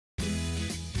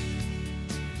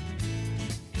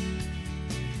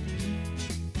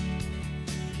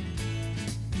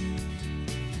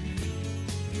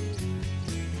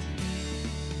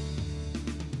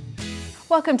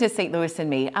Welcome to St. Louis and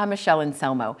Me. I'm Michelle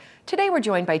Anselmo. Today we're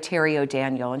joined by Terry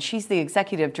O'Daniel, and she's the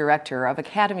Executive Director of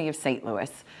Academy of St. Louis.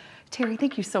 Terry,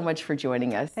 thank you so much for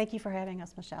joining us. Thank you for having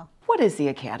us, Michelle. What is the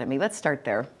Academy? Let's start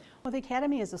there. Well, the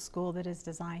Academy is a school that is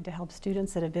designed to help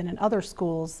students that have been in other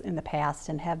schools in the past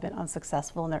and have been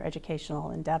unsuccessful in their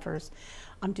educational endeavors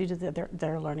due to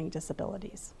their learning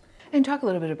disabilities. And talk a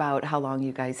little bit about how long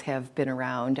you guys have been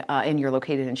around, and you're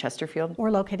located in Chesterfield.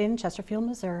 We're located in Chesterfield,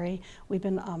 Missouri. We've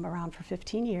been around for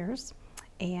 15 years,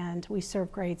 and we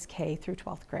serve grades K through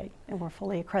 12th grade, and we're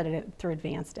fully accredited through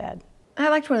Advanced Ed. I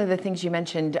liked one of the things you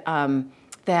mentioned,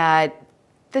 that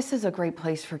this is a great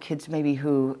place for kids maybe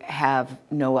who have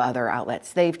no other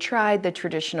outlets. They've tried the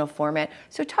traditional format.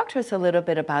 So talk to us a little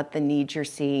bit about the needs you're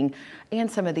seeing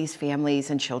and some of these families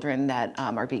and children that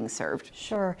are being served.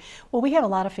 Sure. Well, we have a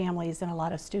lot of families and a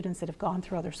lot of students that have gone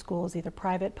through other schools, either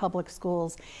private, public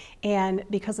schools, and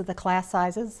because of the class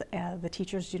sizes, the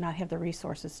teachers do not have the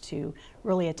resources to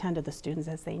really attend to the students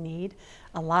as they need.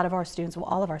 A lot of our students, well,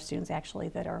 all of our students actually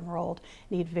that are enrolled,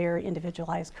 need very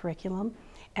individualized curriculum,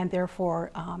 and therefore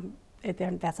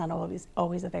that's not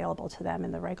always available to them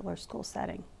in the regular school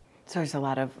setting. So there's a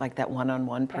lot of like that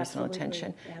one-on-one personal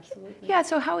attention. Absolutely. Yeah,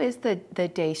 so how is the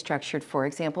day structured, for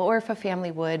example? Or if a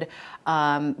family would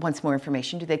wants more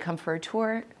information, do they come for a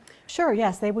tour? Sure,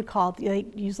 yes, they would call.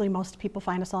 Usually most people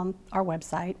find us on our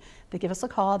website. They give us a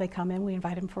call, they come in, we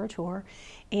invite them for a tour,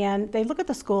 and they look at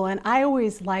the school, and I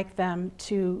always like them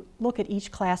to look at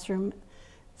each classroom,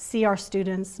 see our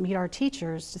students, meet our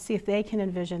teachers to see if they can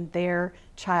envision their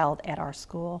child at our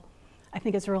school. I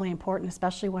think it's really important,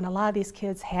 especially when a lot of these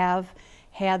kids have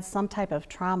had some type of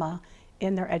trauma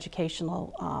in their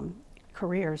educational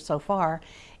careers so far,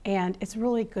 and it's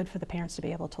really good for the parents to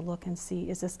be able to look and see,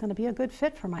 is this going to be a good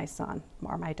fit for my son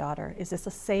or my daughter? Is this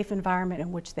a safe environment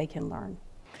in which they can learn?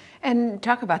 And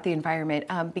talk about the environment,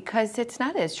 because it's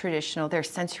not as traditional. There's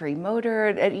sensory motor.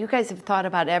 You guys have thought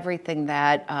about everything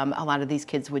that a lot of these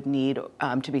kids would need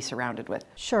to be surrounded with.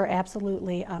 Sure,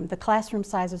 absolutely. The classroom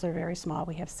sizes are very small.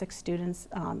 We have 6 students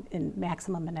in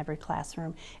maximum in every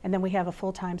classroom. And then we have a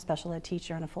full-time special ed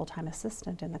teacher and a full-time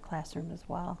assistant in the classroom as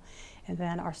well. And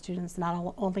then our students,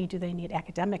 not only do they need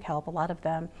academic help, a lot of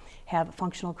them have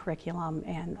functional curriculum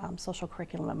and social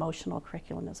curriculum, emotional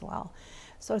curriculum as well.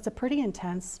 So it's a pretty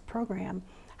intense program.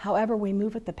 However, we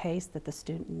move at the pace that the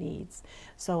student needs.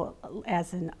 So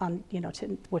as in,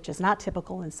 which is not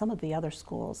typical in some of the other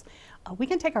schools, we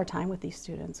can take our time with these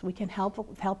students. We can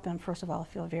help them, first of all,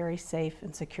 feel very safe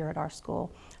and secure at our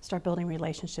school, start building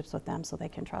relationships with them so they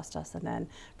can trust us, and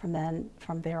then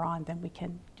from there on, then we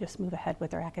can just move ahead with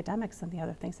their academics and the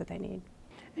other things that they need.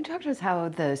 And talk to us how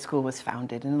the school was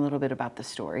founded and a little bit about the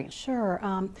story. Sure.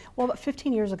 Well, about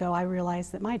 15 years ago, I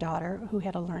realized that my daughter, who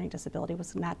had a learning disability,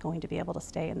 was not going to be able to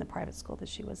stay in the private school that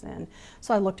she was in.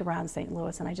 So I looked around St.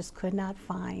 Louis, and I just could not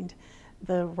find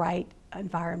the right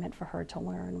environment for her to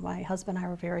learn. My husband and I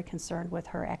were very concerned with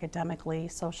her academically,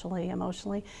 socially,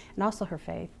 emotionally, and also her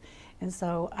faith. And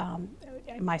so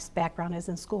my background is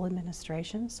in school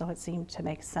administration, so it seemed to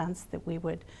make sense that we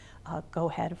would go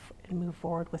ahead and move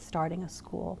forward with starting a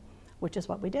school, which is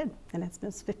what we did, and it's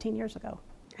been 15 years ago.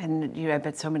 And I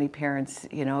bet so many parents,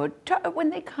 when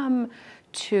they come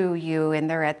to you and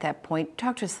they're at that point,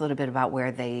 talk to us a little bit about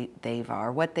where they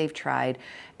are, what they've tried,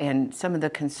 and some of the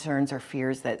concerns or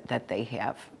fears that they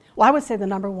have. Well, I would say the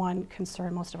number one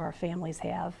concern most of our families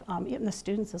have, even the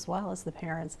students as well as the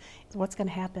parents, is what's going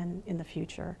to happen in the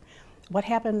future. What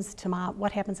happens to mom?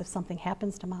 What happens if something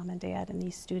happens to mom and dad and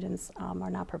these students are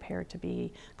not prepared to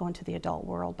be going to the adult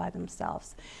world by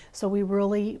themselves? So we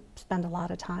really spend a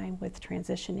lot of time with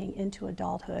transitioning into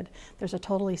adulthood. There's a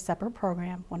totally separate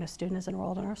program. When a student is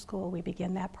enrolled in our school, we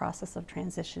begin that process of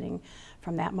transitioning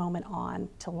from that moment on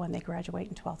till when they graduate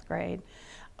in 12th grade.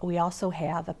 We also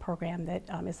have a program that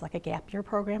is like a gap year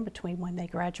program between when they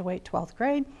graduate 12th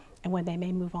grade and when they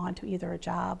may move on to either a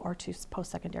job or to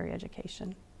post-secondary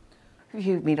education.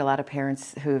 You meet a lot of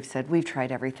parents who have said, we've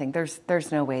tried everything,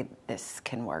 there's no way this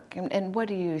can work. And what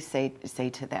do you say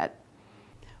to that?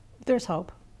 There's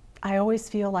hope. I always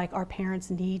feel like our parents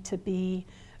need to be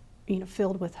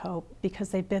filled with hope because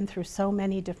they've been through so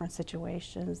many different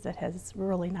situations that has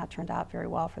really not turned out very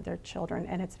well for their children,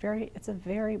 and it's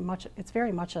very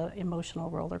much an emotional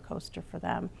roller coaster for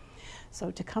them. So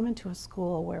to come into a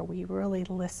school where we really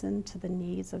listen to the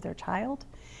needs of their child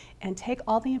and take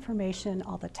all the information,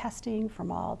 all the testing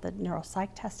from all the neuropsych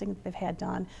testing that they've had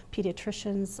done,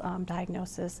 pediatricians'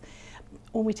 diagnosis,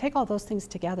 when we take all those things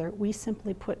together, we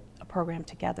simply put a program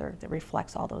together that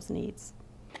reflects all those needs.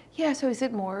 Yeah, so is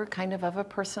it more kind of a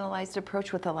personalized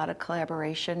approach with a lot of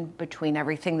collaboration between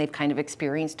everything they've kind of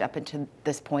experienced up until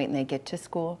this point and they get to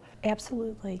school?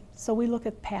 Absolutely. So we look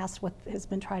at past, what has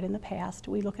been tried in the past.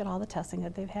 We look at all the testing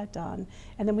that they've had done,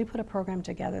 and then we put a program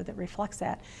together that reflects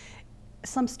that.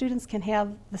 Some students can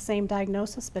have the same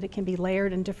diagnosis, but it can be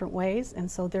layered in different ways, and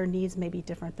so their needs may be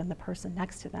different than the person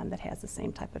next to them that has the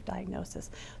same type of diagnosis.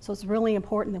 So it's really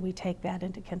important that we take that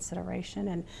into consideration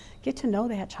and get to know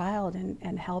that child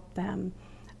and help them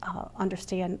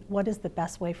understand what is the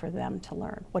best way for them to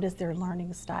learn, what is their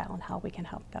learning style, and how we can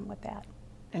help them with that.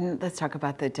 And let's talk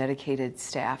about the dedicated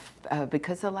staff,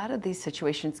 because a lot of these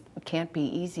situations can't be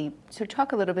easy. So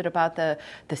talk a little bit about the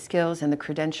skills and the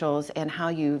credentials and how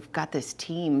you've got this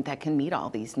team that can meet all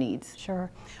these needs. Sure.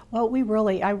 Well,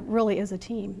 I really is a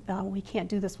team. We can't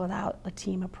do this without a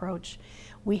team approach.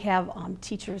 We have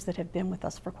teachers that have been with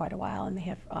us for quite a while,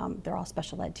 and they're all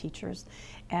special ed teachers,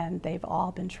 and they've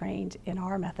all been trained in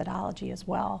our methodology as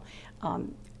well,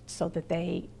 so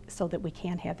that we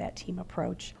can have that team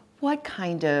approach. What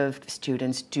kind of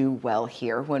students do well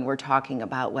here when we're talking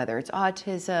about whether it's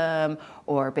autism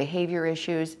or behavior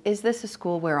issues? Is this a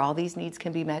school where all these needs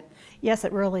can be met? Yes,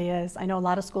 it really is. I know a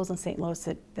lot of schools in St. Louis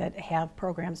that have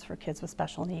programs for kids with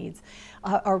special needs,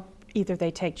 or either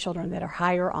they take children that are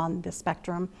higher on the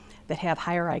spectrum, that have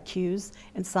higher IQs,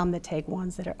 and some that take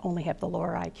ones that only have the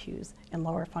lower IQs and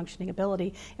lower functioning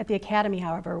ability. At the Academy,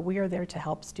 however, we are there to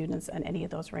help students in any of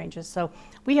those ranges. So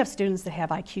we have students that have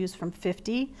IQs from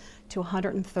 50 to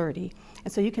 130.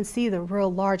 And so you can see the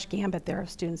real large gambit there of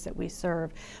students that we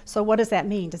serve. So what does that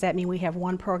mean? Does that mean we have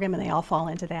one program and they all fall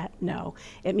into that? No.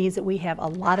 It means that we have a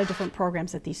lot of different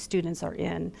programs that these students are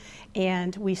in,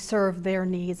 and we serve their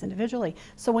needs individually.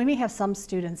 So we may have some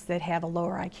students that have a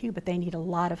lower IQ, but they need a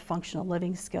lot of functional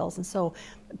living skills. And so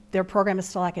their program is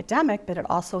still academic, but it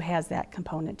also has that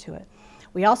component to it.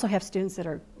 We also have students that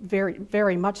are very,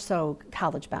 very much so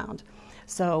college bound.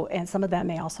 So, and some of them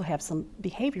may also have some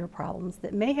behavior problems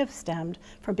that may have stemmed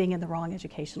from being in the wrong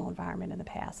educational environment in the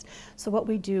past. So what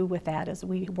we do with that is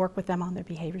we work with them on their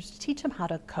behaviors to teach them how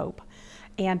to cope.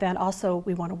 And then also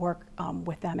we want to work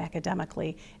with them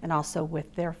academically and also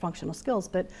with their functional skills,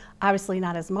 but obviously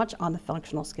not as much on the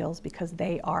functional skills because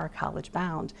they are college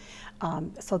bound.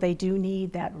 So they do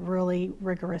need that really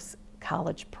rigorous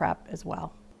college prep as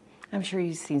well. I'm sure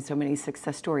you've seen so many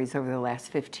success stories over the last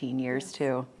 15 years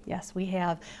too. Yes, we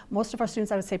have. Most of our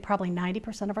students, I would say probably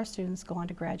 90% of our students go on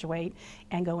to graduate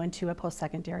and go into a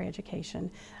post-secondary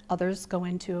education. Others go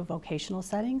into a vocational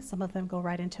setting. Some of them go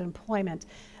right into employment.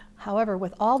 However,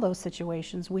 with all those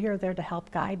situations, we are there to help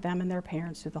guide them and their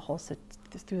parents through the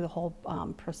whole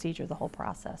procedure, the whole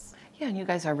process. Yeah, and you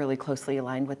guys are really closely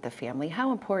aligned with the family.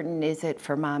 How important is it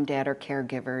for mom, dad, or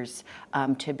caregivers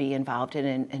to be involved in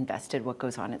and invested what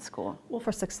goes on at school? Well,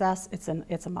 for success,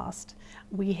 it's a must.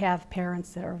 We have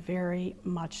parents that are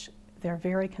they're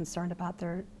very concerned about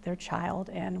their child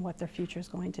and what their future is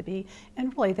going to be.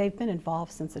 And really, they've been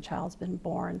involved since the child's been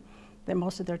born. That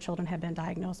most of their children have been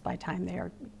diagnosed by the time they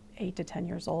are 8 to 10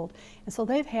 years old. And so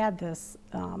they've had this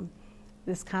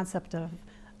concept of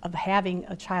having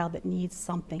a child that needs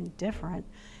something different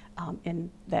in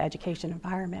the education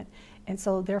environment. And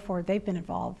so therefore they've been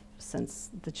involved since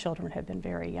the children have been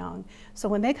very young. So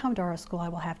when they come to our school, I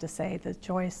will have to say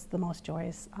the most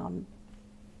joyous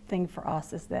thing for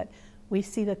us is that we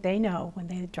see that they know when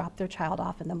they drop their child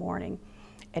off in the morning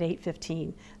at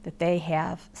 8:15 that they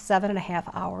have 7.5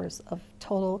 hours of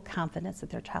total confidence that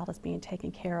their child is being taken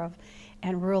care of,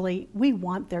 and really we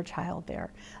want their child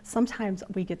there. Sometimes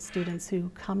we get students who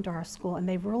come to our school and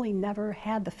they've really never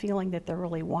had the feeling that they're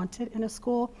really wanted in a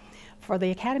school. For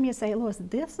the Academy of St. Louis,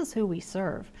 this is who we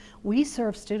serve. We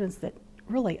serve students that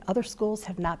really other schools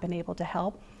have not been able to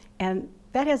help, and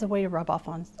that has a way to rub off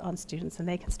on students, and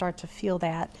they can start to feel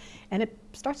that, and it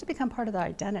starts to become part of their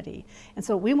identity. And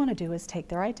so what we want to do is take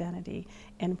their identity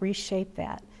and reshape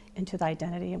that into the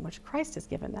identity in which Christ has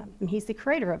given them. And He's the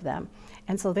creator of them.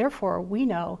 And so therefore, we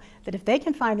know that if they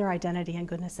can find their identity and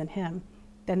goodness in Him,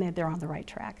 then they're on the right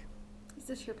track. Is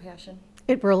this your passion?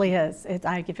 It really is.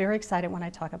 I get very excited when I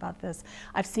talk about this.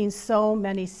 I've seen so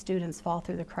many students fall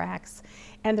through the cracks,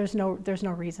 and there's no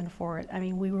reason for it. I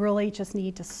mean, we really just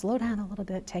need to slow down a little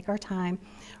bit, take our time,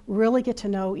 really get to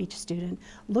know each student,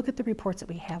 look at the reports that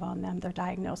we have on them, their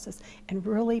diagnosis, and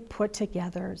really put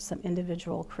together some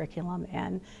individual curriculum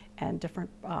and different,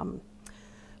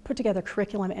 put together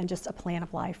curriculum and just a plan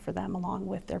of life for them along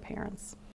with their parents.